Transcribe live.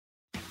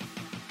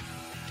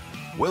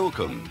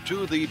Welcome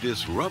to the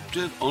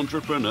Disruptive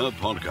Entrepreneur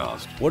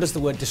Podcast. What does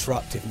the word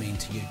disruptive mean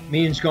to you?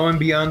 Means going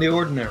beyond the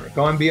ordinary,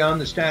 going beyond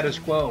the status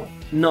quo.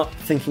 Not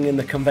thinking in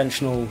the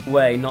conventional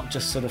way, not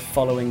just sort of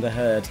following the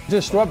herd.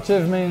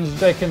 Disruptive means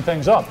shaking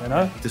things up, you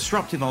know?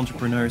 Disruptive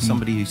entrepreneur is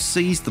somebody who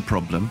sees the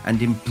problem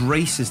and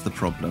embraces the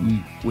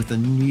problem with a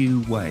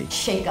new way.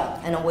 Shake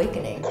up and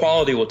awakening.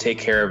 Quality will take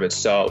care of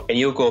itself, and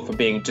you'll go from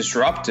being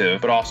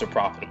disruptive but also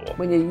profitable.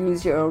 When you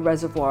use your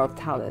reservoir of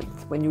talent,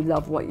 when you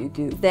love what you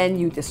do, then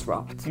you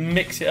disrupt.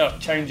 Mix it up,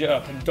 change it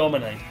up, and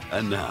dominate.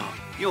 And now,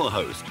 your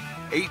host,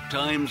 8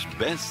 times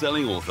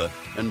best-selling author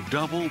and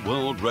double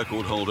world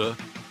record holder,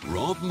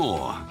 Rob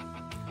Moore.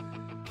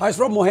 Hi, it's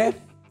Rob Moore here.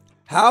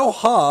 How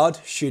hard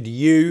should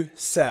you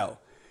sell?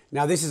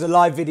 Now, this is a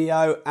live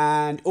video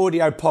and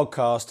audio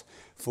podcast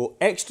for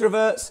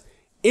extroverts,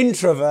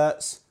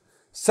 introverts,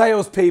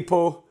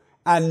 salespeople,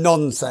 and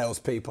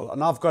non-salespeople.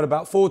 And I've got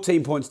about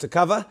 14 points to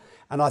cover,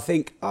 and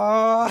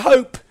I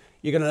hope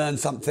you're going to learn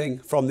something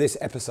from this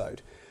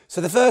episode. So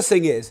the first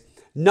thing is,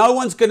 no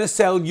one's going to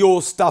sell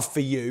your stuff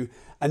for you,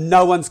 and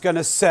no one's going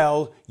to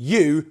sell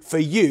you for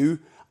you,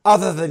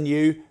 other than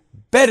you,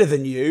 better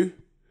than you,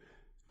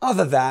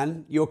 other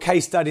than your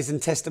case studies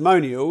and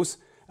testimonials,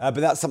 but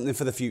that's something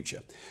for the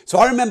future. So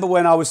I remember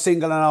when I was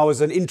single and I was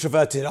an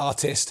introverted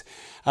artist,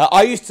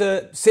 I used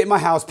to sit in my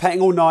house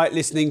painting all night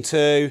listening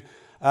to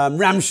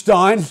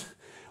Rammstein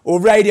or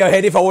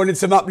Radiohead if I wanted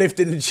some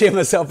uplifting and cheer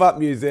myself up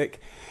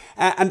music.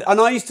 And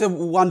I used to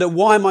wonder,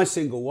 why am I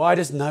single? Why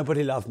does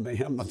nobody love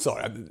me? I'm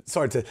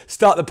sorry to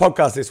start the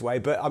podcast this way,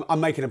 but I'm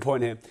making a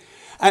point here.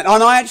 And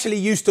I actually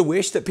used to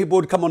wish that people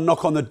would come and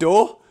knock on the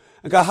door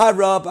and go, "Hi,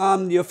 Rob,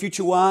 I'm your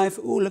future wife.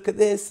 Oh, look at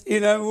this.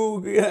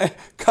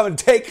 Come and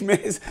take me."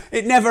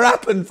 It never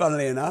happened,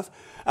 funnily enough.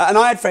 And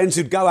I had friends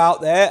who'd go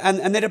out there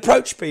and they'd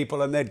approach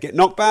people and they'd get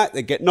knocked back,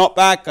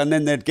 and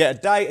then they'd get a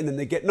date, and then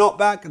they'd get knocked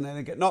back, and then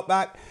they'd get knocked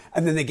back,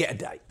 and then they'd get a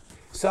date.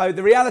 So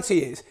the reality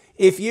is,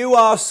 if you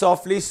are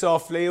softly,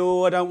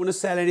 I don't want to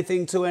sell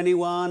anything to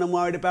anyone, I'm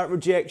worried about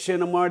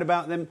rejection, I'm worried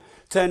about them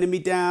turning me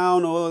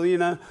down, or,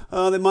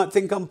 they might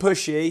think I'm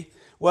pushy,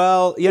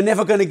 well, you're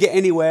never going to get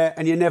anywhere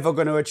and you're never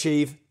going to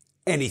achieve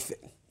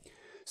anything.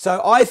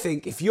 So I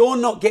think if you're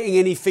not getting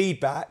any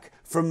feedback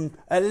from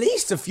at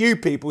least a few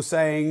people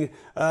saying,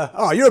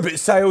 you're a bit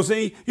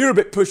salesy, you're a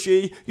bit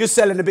pushy, you're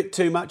selling a bit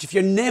too much, if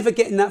you're never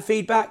getting that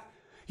feedback,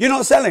 you're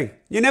not selling.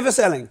 You're never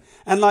selling.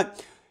 And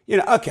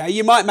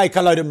you might make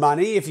a load of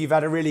money if you've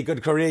had a really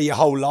good career your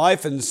whole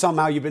life and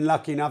somehow you've been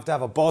lucky enough to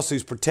have a boss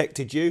who's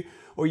protected you,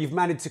 or you've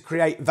managed to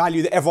create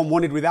value that everyone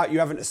wanted without you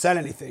having to sell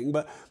anything.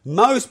 But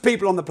most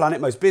people on the planet,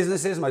 most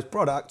businesses, most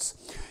products,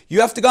 you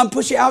have to go and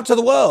push it out to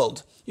the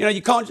world.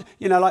 You can't,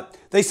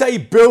 they say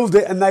build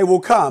it and they will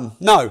come.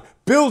 No,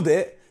 build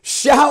it,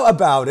 shout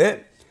about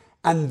it,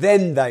 and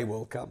then they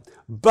will come.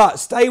 But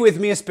stay with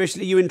me,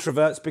 especially you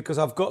introverts, because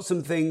I've got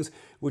some things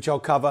which I'll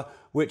cover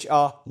which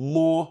are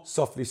more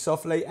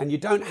softly, and you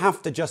don't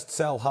have to just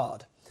sell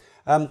hard.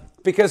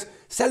 Because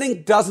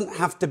selling doesn't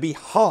have to be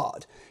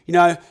hard.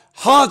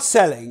 Hard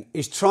selling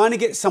is trying to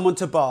get someone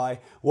to buy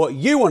what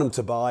you want them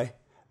to buy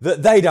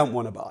that they don't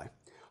want to buy.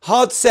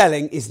 Hard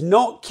selling is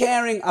not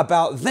caring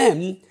about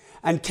them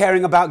and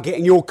caring about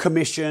getting your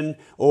commission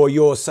or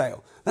your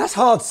sale. That's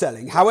hard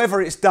selling.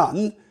 However it's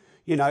done,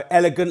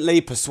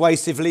 elegantly,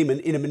 persuasively,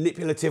 in a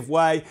manipulative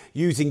way,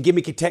 using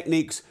gimmicky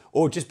techniques,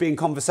 or just being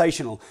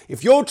conversational.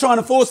 If you're trying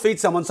to force feed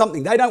someone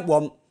something they don't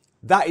want,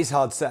 that is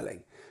hard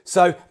selling.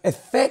 So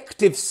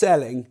effective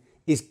selling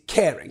is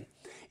caring.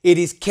 It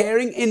is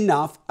caring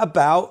enough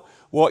about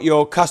what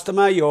your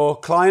customer, your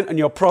client, and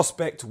your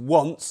prospect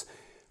wants,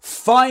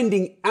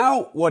 finding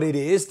out what it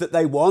is that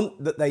they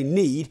want, that they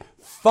need,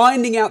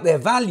 finding out their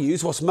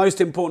values, what's most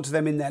important to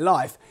them in their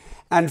life,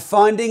 and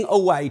finding a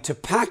way to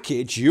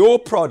package your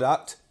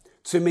product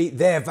to meet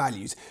their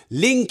values,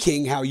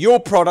 linking how your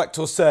product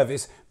or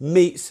service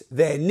meets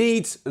their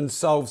needs and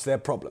solves their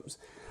problems.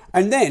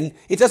 And then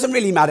it doesn't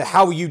really matter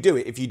how you do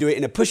it. If you do it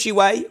in a pushy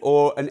way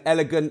or an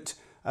elegant,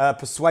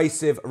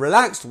 persuasive,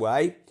 relaxed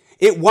way,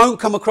 it won't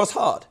come across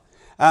hard.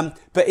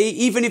 But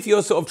even if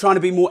you're sort of trying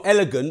to be more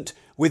elegant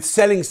with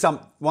selling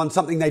someone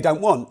something they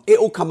don't want, it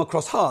will come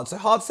across hard. So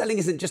hard selling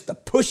isn't just the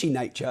pushy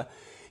nature,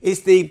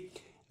 it's the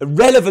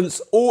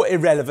relevance or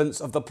irrelevance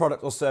of the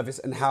product or service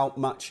and how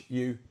much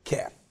you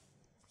care.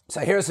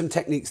 So here are some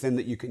techniques then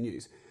that you can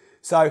use.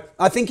 So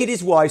I think it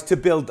is wise to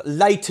build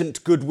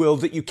latent goodwill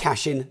that you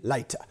cash in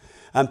later.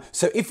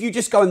 So if you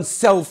just go and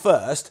sell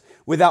first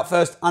without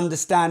first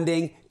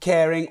understanding,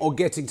 caring, or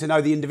getting to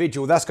know the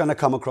individual, that's going to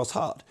come across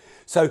hard.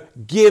 So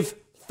give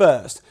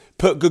first.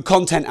 Put good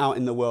content out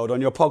in the world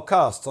on your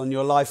podcasts, on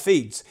your live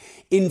feeds.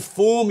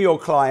 Inform your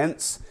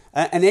clients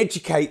and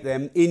educate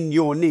them in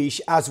your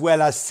niche, as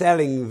well as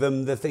selling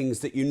them the things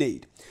that you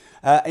need.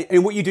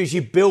 And what you do is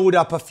you build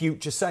up a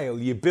future sale.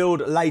 You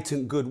build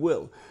latent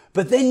goodwill.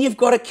 But then you've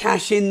got to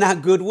cash in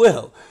that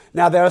goodwill.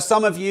 Now, there are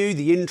some of you,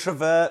 the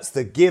introverts,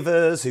 the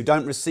givers who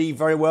don't receive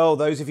very well,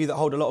 those of you that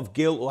hold a lot of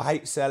guilt or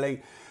hate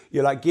selling.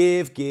 You're like,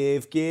 give. You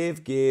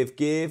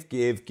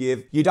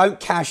don't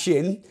cash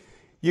in.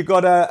 you've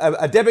got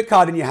a debit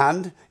card in your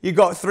hand, you've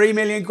got 3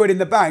 million quid in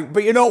the bank,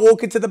 but you're not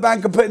walking to the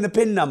bank and putting the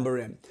PIN number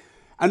in.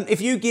 And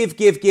if you give,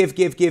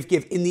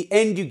 in the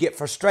end you get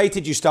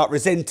frustrated, you start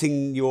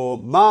resenting your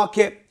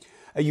market,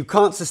 you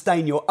can't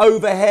sustain your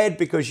overhead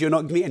because you're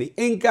not getting any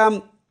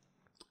income,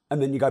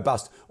 and then you go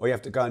bust, or you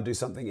have to go and do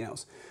something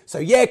else. So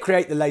yeah,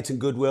 create the latent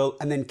goodwill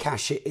and then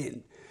cash it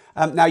in.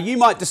 Now you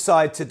might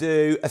decide to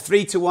do a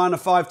 3-to-1, a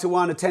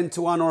 5-to-1, a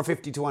 10-to-1 or a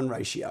 50-to-1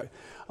 ratio.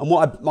 And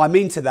what I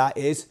mean to that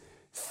is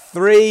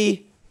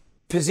 3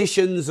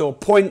 positions or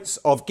points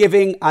of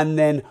giving and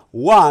then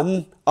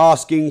 1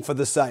 asking for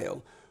the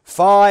sale.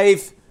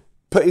 5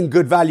 putting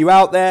good value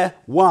out there,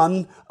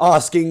 1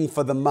 asking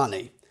for the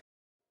money.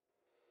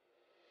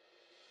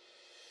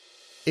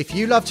 If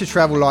you love to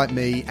travel like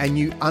me and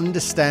you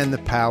understand the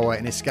power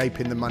in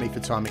escaping the money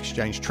for time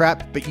exchange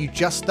trap, but you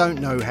just don't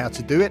know how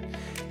to do it,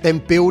 then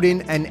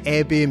building an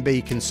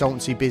Airbnb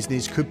consultancy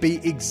business could be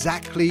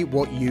exactly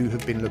what you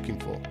have been looking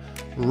for.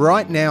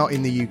 Right now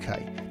in the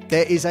UK,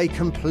 there is a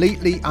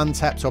completely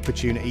untapped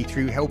opportunity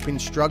through helping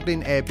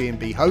struggling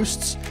Airbnb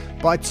hosts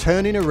by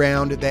turning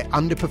around their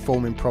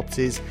underperforming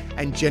properties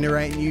and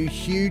generating you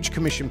huge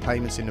commission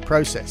payments in the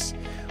process.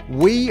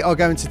 We are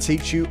going to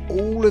teach you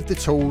all of the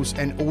tools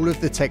and all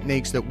of the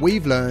techniques that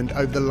we've learned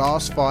over the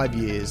last 5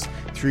 years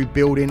through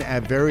building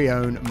our very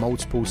own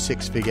multiple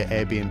 6-figure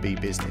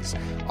Airbnb business,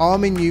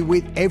 arming you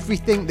with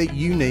everything that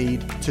you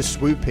need to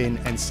swoop in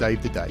and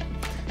save the day.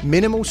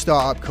 Minimal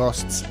startup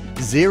costs,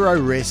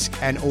 0 risk,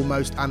 and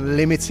almost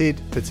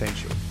unlimited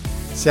potential.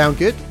 Sound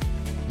good?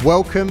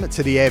 Welcome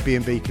to the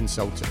Airbnb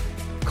Consultant.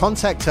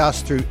 Contact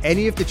us through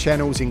any of the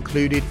channels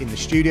included in the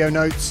studio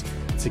notes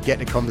to get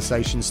the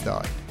conversation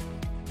started.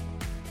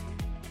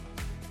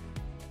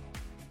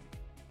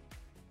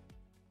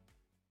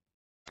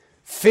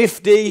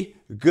 50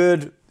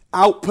 good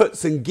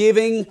outputs and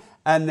giving,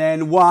 and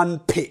then 1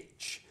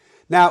 pitch.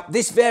 Now,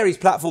 this varies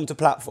platform to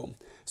platform.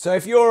 So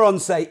if you're on,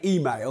 say,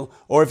 email,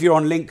 or if you're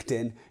on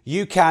LinkedIn,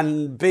 you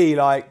can be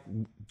like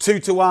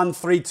 2-to-1,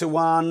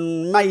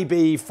 3-to-1,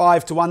 maybe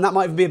 5-to-1. That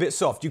might even be a bit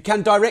soft. You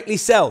can directly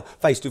sell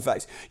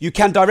face-to-face. You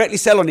can directly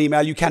sell on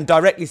email. You can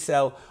directly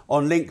sell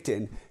on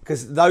LinkedIn,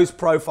 because those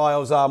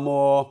profiles are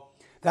more,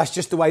 that's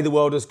just the way the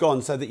world has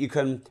gone, so that you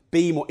can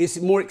be more, it's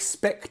more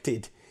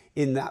expected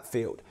in that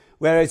field.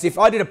 Whereas if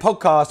I did a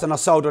podcast and I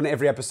sold on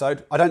every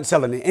episode, I don't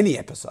sell on any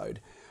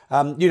episode,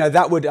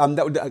 that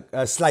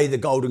would slay the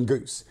golden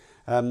goose.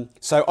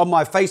 So on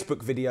my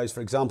Facebook videos,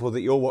 for example,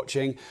 that you're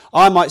watching,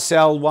 I might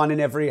sell 1 in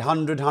every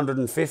 100,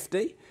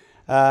 150,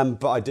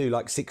 but I do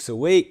like 6 a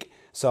week.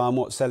 So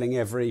I'm selling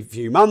every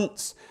few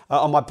months.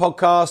 On my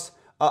podcast,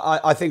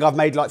 I think I've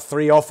made like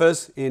 3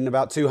 offers in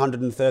about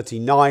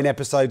 239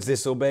 episodes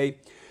this will be.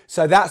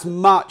 So that's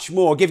much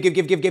more. Give, ask.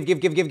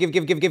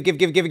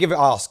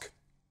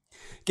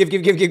 Give,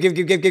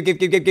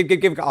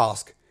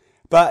 ask.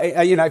 But,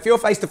 if you're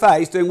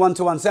face-to-face doing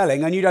one-to-one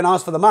selling and you don't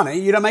ask for the money,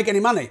 you don't make any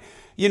money.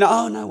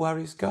 Oh, no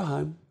worries, go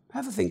home,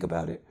 have a think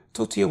about it,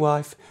 talk to your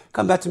wife,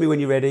 come back to me when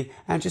you're ready,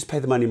 and just pay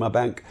the money in my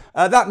bank.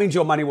 That means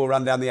your money will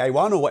run down the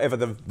A1 or whatever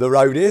the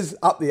road is,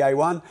 up the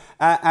A1,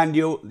 and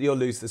you'll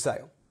lose the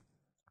sale.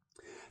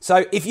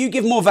 So if you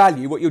give more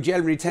value, what you'll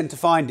generally tend to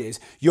find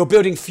is you're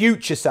building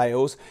future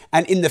sales,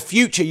 and in the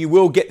future you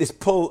will get this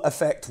pull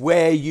effect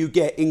where you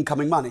get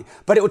incoming money,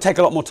 but it will take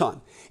a lot more time.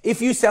 If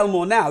you sell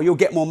more now, you'll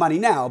get more money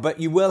now, but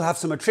you will have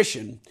some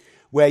attrition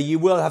where you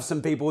will have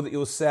some people that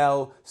you'll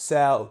sell,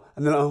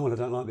 and then, I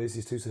don't like this,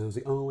 it's too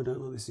salesy. Oh, I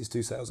don't like this, it's too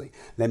salesy.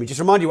 Let me just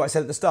remind you what I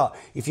said at the start.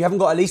 If you haven't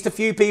got at least a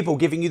few people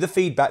giving you the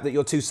feedback that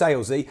you're too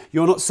salesy,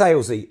 you're not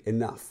salesy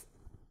enough.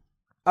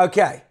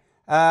 Okay.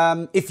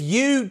 If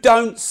you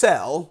don't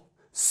sell,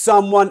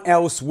 someone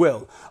else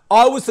will.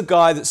 I was the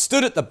guy that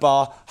stood at the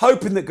bar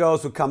hoping that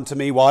girls would come to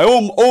me while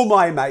all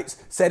my mates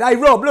said, hey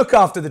Rob, look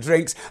after the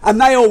drinks, and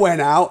they all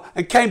went out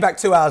and came back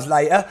 2 hours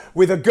later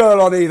with a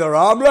girl on either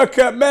arm. Look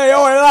at me,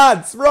 oi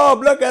lads,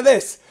 Rob, look at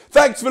this.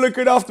 Thanks for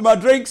looking after my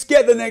drinks,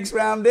 get the next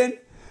round in.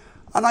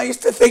 And I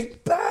used to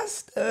think,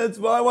 bastards,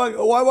 why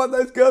won't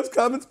those girls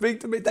come and speak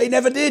to me? They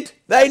never did.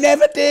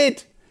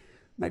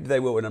 Maybe they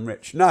will when I'm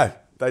rich. No.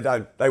 They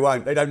don't. They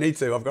won't. They don't need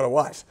to. I've got a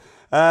wife.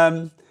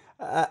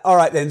 All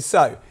right then.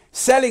 So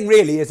selling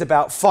really is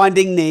about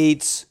finding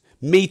needs,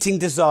 meeting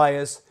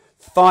desires,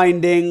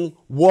 finding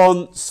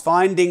wants,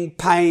 finding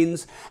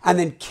pains, and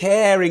then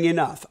caring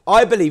enough.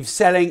 I believe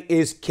selling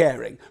is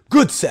caring.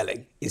 Good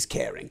selling is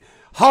caring.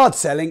 Hard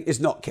selling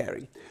is not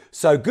caring.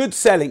 So good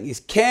selling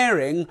is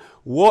caring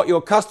what your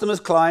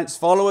customers, clients,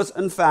 followers,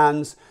 and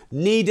fans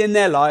need in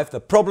their life, the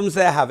problems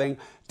they're having,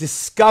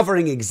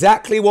 discovering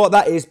exactly what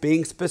that is,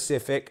 being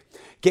specific,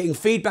 getting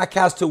feedback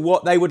as to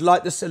what they would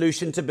like the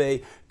solution to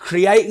be,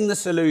 creating the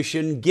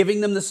solution,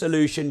 giving them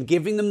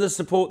the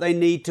support they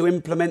need to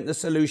implement the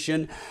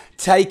solution,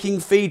 taking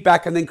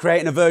feedback and then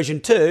creating a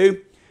version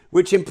 2,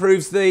 which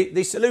improves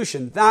the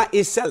solution. That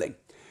is selling.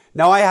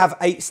 Now, I have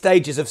 8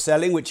 stages of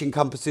selling, which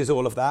encompasses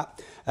all of that.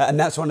 And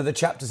that's one of the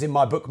chapters in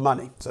my book,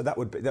 Money. So that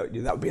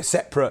would be a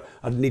separate,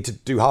 I'd need to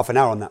do half an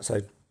hour on that. So,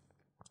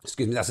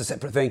 excuse me, that's a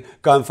separate thing.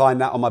 Go and find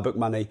that on my book,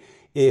 Money,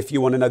 if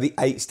you want to know the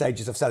 8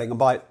 stages of selling. And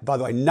by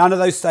the way, none of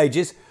those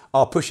stages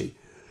are pushy.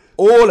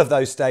 All of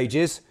those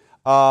stages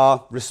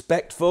are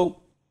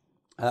respectful.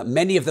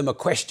 Many of them are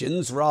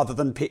questions rather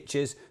than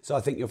pitches, so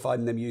I think you'll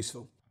find them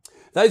useful.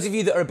 Those of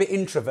you that are a bit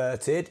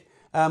introverted,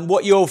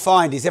 what you'll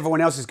find is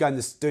everyone else is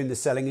doing the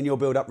selling, and you'll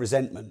build up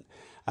resentment.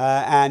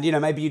 And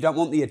maybe you don't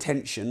want the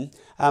attention,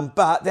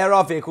 but there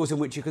are vehicles in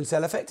which you can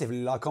sell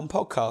effectively, like on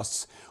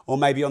podcasts, or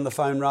maybe on the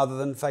phone rather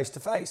than face to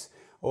face,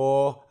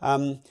 or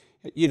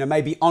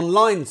maybe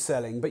online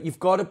selling. But you've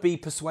got to be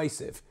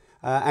persuasive,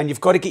 and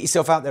you've got to get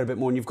yourself out there a bit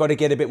more, and you've got to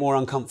get a bit more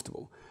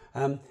uncomfortable.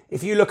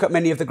 If you look at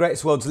many of the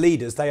greatest world's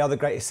leaders, they are the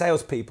greatest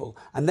salespeople,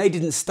 and they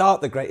didn't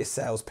start the greatest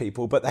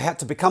salespeople, but they had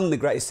to become the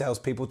greatest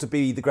salespeople to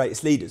be the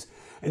greatest leaders.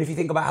 And if you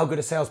think about how good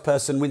a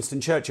salesperson Winston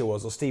Churchill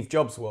was, or Steve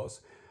Jobs was,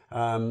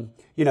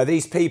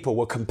 these people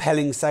were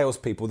compelling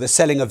salespeople. They're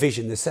selling a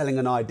vision, they're selling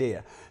an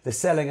idea, they're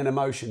selling an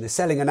emotion, they're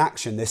selling an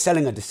action, they're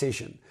selling a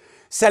decision.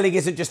 Selling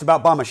isn't just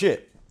about buy my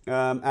shit,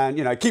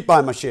 keep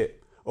buying my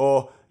shit,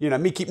 or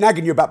me keep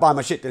nagging you about buying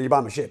my shit till you buy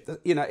my shit.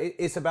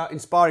 It's about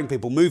inspiring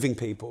people, moving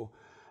people.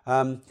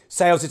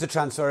 Sales is a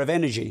transfer of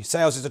energy.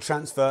 Sales is a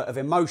transfer of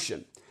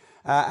emotion.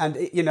 I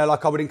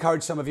would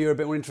encourage some of you who are a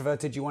bit more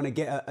introverted, you want to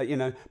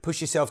get, push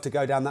yourself to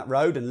go down that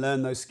road and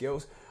learn those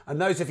skills. And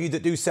those of you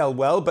that do sell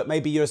well, but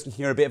maybe you're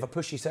a bit of a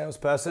pushy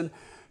salesperson,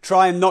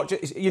 try and not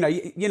just,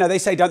 they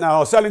say, don't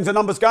know, selling's a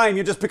numbers game.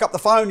 You just pick up the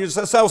phone, you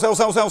just sell,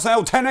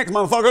 10x,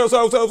 motherfucker,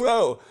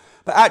 sell.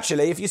 But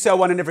actually, if you sell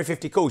 1 in every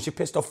 50 calls, you've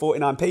pissed off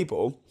 49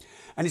 people,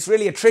 and it's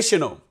really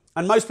attritional.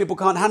 And most people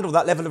can't handle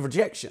that level of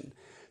rejection.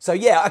 So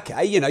yeah,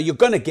 okay, you're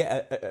going to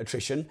get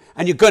attrition,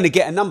 and you're going to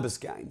get a numbers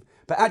game.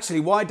 But actually,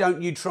 why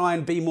don't you try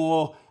and be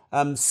more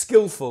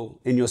skillful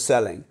in your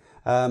selling?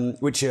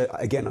 Which,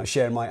 again, I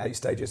share in my 8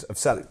 stages of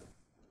selling.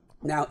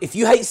 Now, if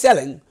you hate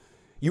selling,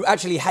 you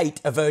actually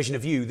hate a version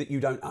of you that you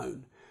don't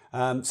own.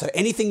 So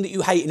anything that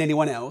you hate in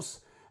anyone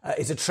else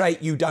is a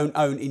trait you don't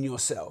own in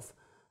yourself.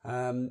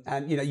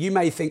 You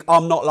may think,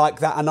 I'm not like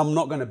that and I'm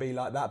not going to be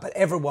like that, but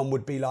everyone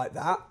would be like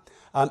that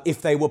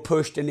if they were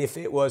pushed and if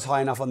it was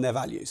high enough on their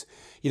values.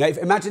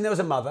 Imagine there was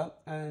a mother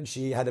and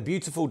she had a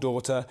beautiful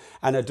daughter,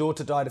 and her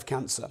daughter died of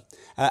cancer.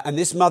 And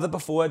this mother,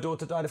 before her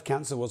daughter died of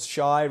cancer, was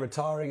shy,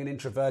 retiring and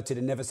introverted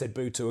and never said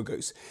boo to a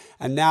goose.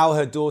 And now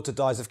her daughter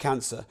dies of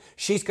cancer.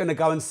 She's going to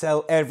go and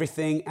sell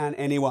everything and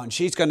anyone.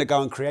 She's going to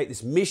go and create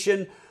this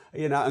mission,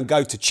 and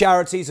go to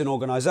charities and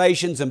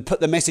organizations and put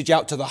the message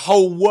out to the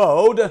whole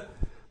world.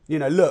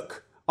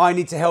 Look, I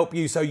need to help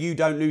you so you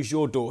don't lose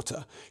your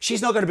daughter.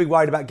 She's not going to be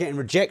worried about getting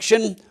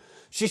rejection.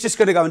 She's just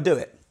going to go and do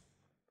it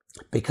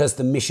because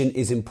the mission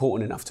is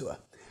important enough to her.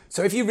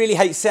 So if you really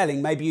hate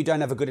selling, maybe you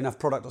don't have a good enough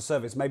product or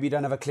service. Maybe you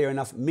don't have a clear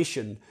enough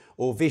mission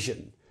or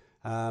vision.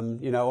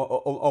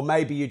 Or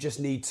maybe you just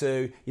need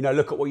to,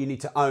 look at what you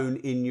need to own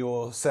in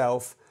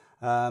yourself.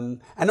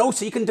 And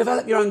also you can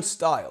develop your own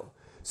style.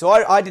 So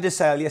I did a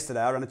sale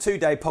yesterday. I ran a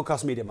 2-day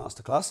podcast media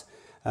masterclass.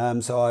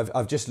 So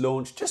I've just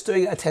launched, just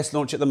doing a test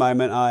launch at the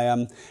moment.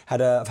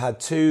 I've had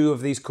 2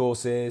 of these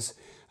courses.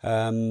 They're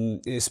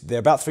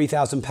about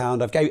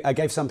 £3,000. I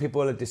gave some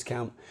people a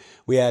discount.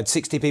 We had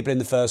 60 people in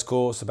the first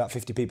course, about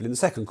 50 people in the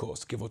second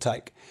course, give or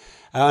take.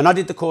 And I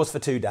did the course for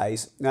 2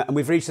 days. And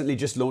we've recently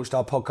just launched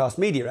our podcast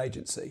media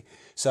agency.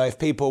 So if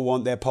people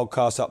want their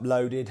podcasts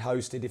uploaded,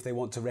 hosted, if they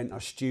want to rent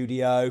our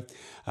studio,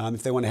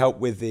 if they want help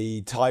with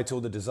the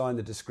title, the design,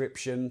 the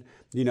description,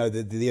 the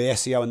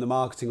SEO and the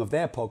marketing of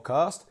their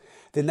podcast,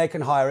 then they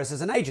can hire us as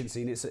an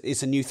agency. And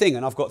it's a new thing.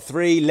 And I've got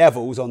 3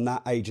 levels on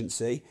that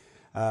agency.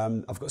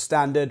 I've got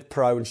Standard,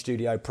 Pro and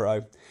Studio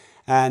Pro.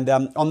 And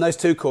on those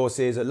 2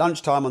 courses, at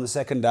lunchtime on the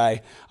second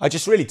day, I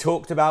just really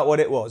talked about what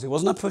it was. It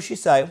wasn't a pushy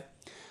sale.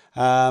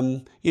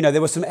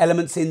 There were some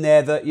elements in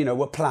there that,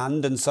 were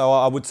planned. And so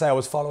I would say I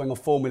was following a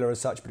formula as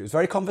such, but it was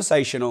very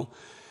conversational.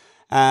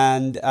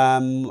 And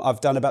I've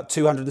done about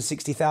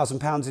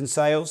 £260,000 in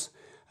sales.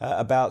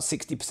 About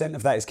 60%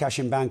 of that is cash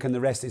in bank and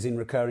the rest is in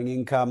recurring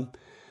income.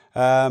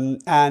 No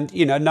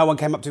one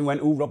came up to me and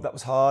went, "Oh, Rob, that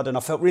was hard." And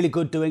I felt really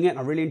good doing it, and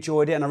I really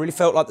enjoyed it, and I really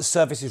felt like the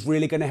service is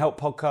really going to help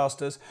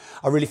podcasters.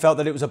 I really felt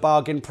that it was a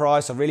bargain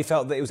price. I really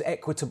felt that it was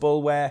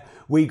equitable, where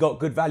we got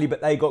good value, but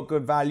they got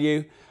good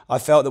value. I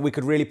felt that we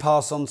could really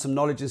pass on some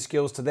knowledge and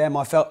skills to them.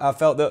 I felt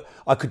that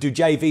I could do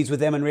JVs with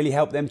them and really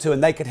help them too,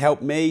 and they could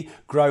help me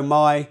grow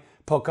my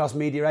podcast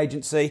media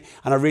agency.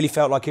 And I really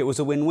felt like it was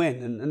a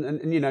win-win.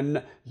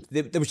 And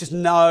there was just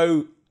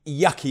no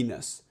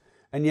yuckiness.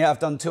 And yet I've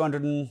done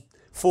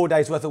 204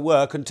 days worth of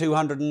work and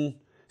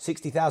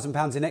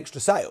 £260,000 in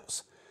extra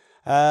sales.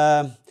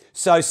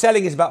 So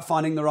selling is about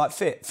finding the right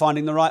fit,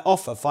 finding the right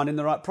offer, finding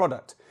the right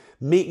product,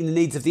 meeting the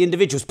needs of the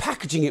individuals,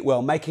 packaging it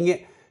well, making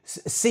it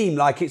seem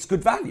like it's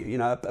good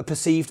value, a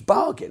perceived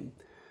bargain.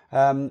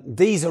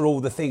 These are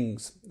all the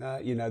things,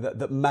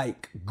 that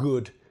make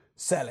good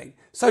selling.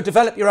 So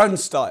develop your own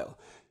style,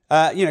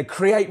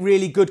 create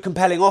really good,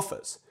 compelling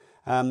offers,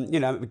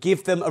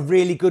 give them a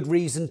really good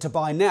reason to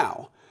buy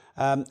now.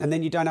 And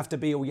then you don't have to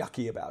be all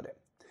yucky about it.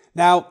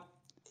 Now,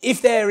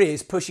 if there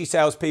is pushy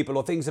salespeople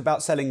or things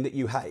about selling that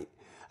you hate,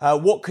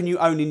 What can you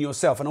own in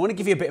yourself? And I want to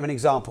give you a bit of an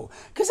example,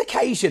 because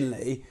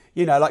occasionally,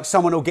 you know, like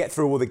someone will get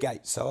through all the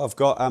gates. So I've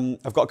got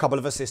a couple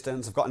of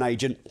assistants, I've got an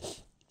agent,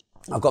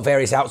 I've got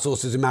various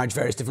outsourcers who manage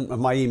various different of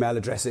my email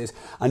addresses.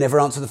 I never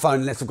answer the phone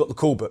unless I've got the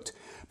call booked.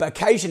 But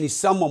occasionally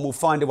someone will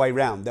find a way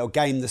around. They'll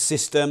game the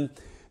system.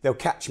 They'll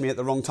catch me at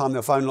the wrong time.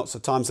 They'll phone lots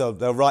of times.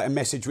 They'll write a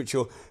message which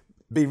will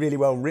be really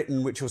well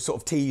written, which will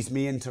sort of tease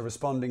me into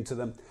responding to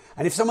them.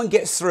 And if someone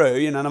gets through,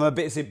 you know, and I'm a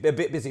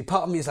bit busy,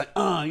 part of me is like,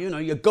 oh, you know,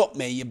 you got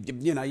me.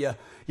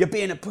 You're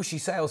being a pushy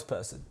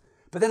salesperson.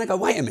 But then I go,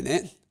 wait a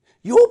minute,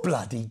 you're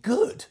bloody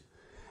good.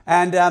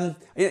 And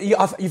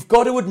you've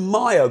got to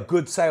admire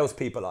good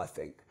salespeople, I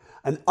think,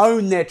 and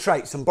own their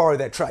traits and borrow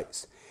their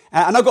traits.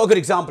 And I've got a good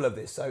example of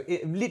this. So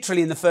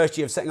literally in the first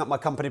year of setting up my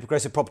company,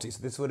 Progressive Properties,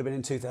 so this would have been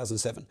in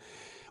 2007,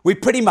 we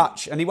pretty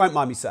much, and he won't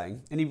mind me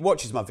saying, and he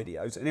watches my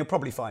videos, and he'll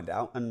probably find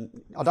out,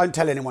 and I don't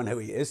tell anyone who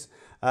he is,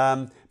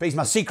 but he's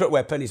my secret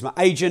weapon. He's my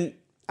agent,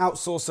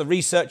 outsourcer,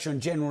 researcher,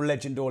 and general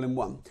legend all in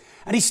one.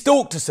 And he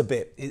stalked us a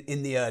bit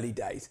in the early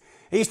days.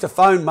 He used to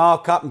phone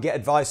Mark up and get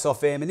advice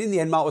off him. And in the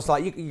end, Mark was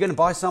like, you're going to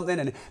buy something?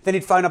 And then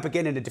he'd phone up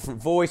again in a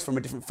different voice from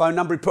a different phone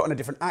number. He'd put on a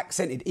different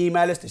accent. He'd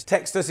email us, he'd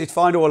text us, he'd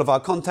find all of our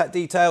contact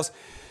details.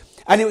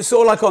 And it was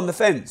sort of like on the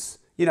fence.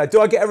 You know,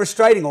 do I get a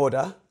restraining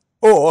order?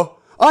 Or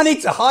I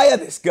need to hire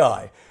this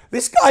guy.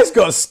 This guy's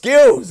got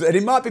skills. And he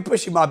might be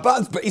pushing my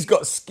buttons, but he's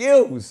got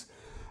skills.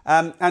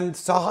 And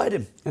so I hired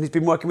him. And he's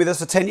been working with us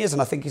for 10 years.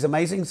 And I think he's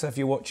amazing. So if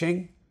you're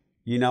watching,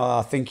 you know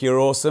I think you're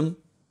awesome.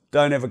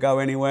 Don't ever go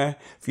anywhere.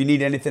 If you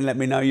need anything, let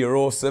me know. You're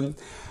awesome.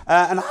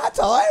 And I had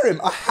to hire him.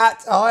 I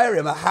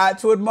had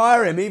to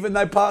admire him, even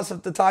though parts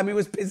of the time he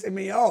was pissing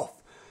me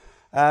off.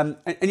 And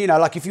you know,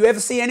 like if you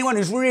ever see anyone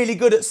who's really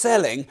good at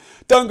selling,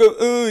 don't go,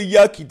 oh,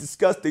 yucky,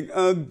 disgusting,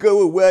 oh,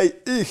 go away.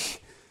 Ugh.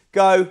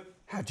 Go,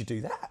 how'd you do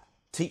that?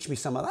 Teach me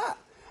some of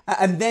that.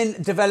 And then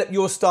develop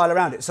your style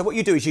around it. So what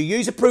you do is you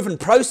use a proven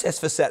process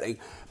for selling,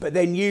 but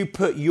then you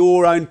put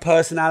your own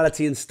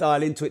personality and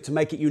style into it to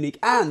make it unique.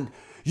 And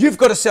you've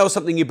got to sell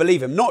something you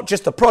believe in, not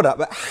just the product,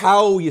 but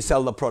how you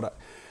sell the product.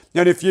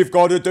 And if you've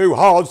got to do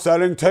hard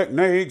selling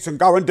techniques and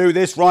go and do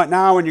this right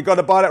now and you've got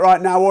to buy it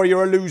right now or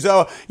you're a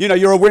loser, you know,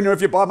 you're a winner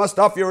if you buy my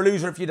stuff, you're a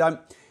loser if you don't.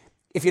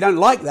 If you don't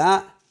like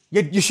that,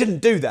 you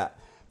shouldn't do that.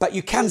 But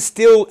you can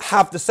still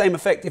have the same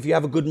effect if you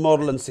have a good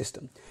model and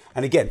system.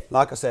 And again,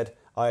 like I said,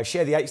 I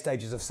share the 8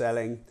 stages of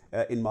selling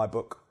in my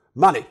book,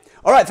 Money.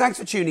 All right, thanks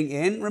for tuning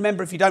in.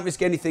 Remember, if you don't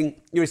risk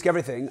anything, you risk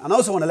everything. And I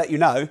also want to let you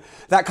know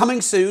that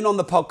coming soon on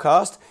the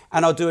podcast,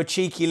 and I'll do a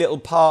cheeky little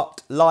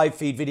part live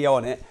feed video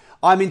on it,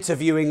 I'm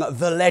interviewing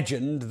the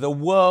legend, the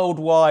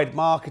worldwide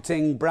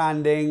marketing,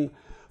 branding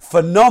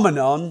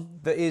phenomenon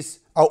that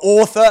is an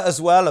author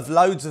as well of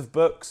loads of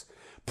books,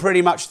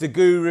 pretty much the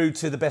guru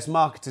to the best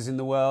marketers in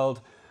the world.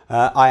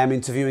 I am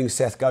interviewing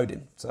Seth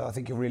Godin. So I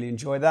think you'll really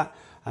enjoy that.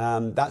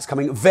 That's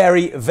coming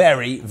very,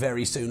 very,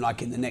 very soon,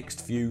 like in the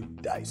next few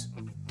days.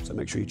 So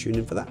make sure you tune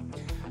in for that.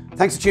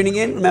 Thanks for tuning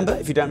in. Remember,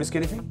 if you don't risk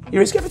anything, you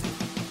risk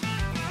everything.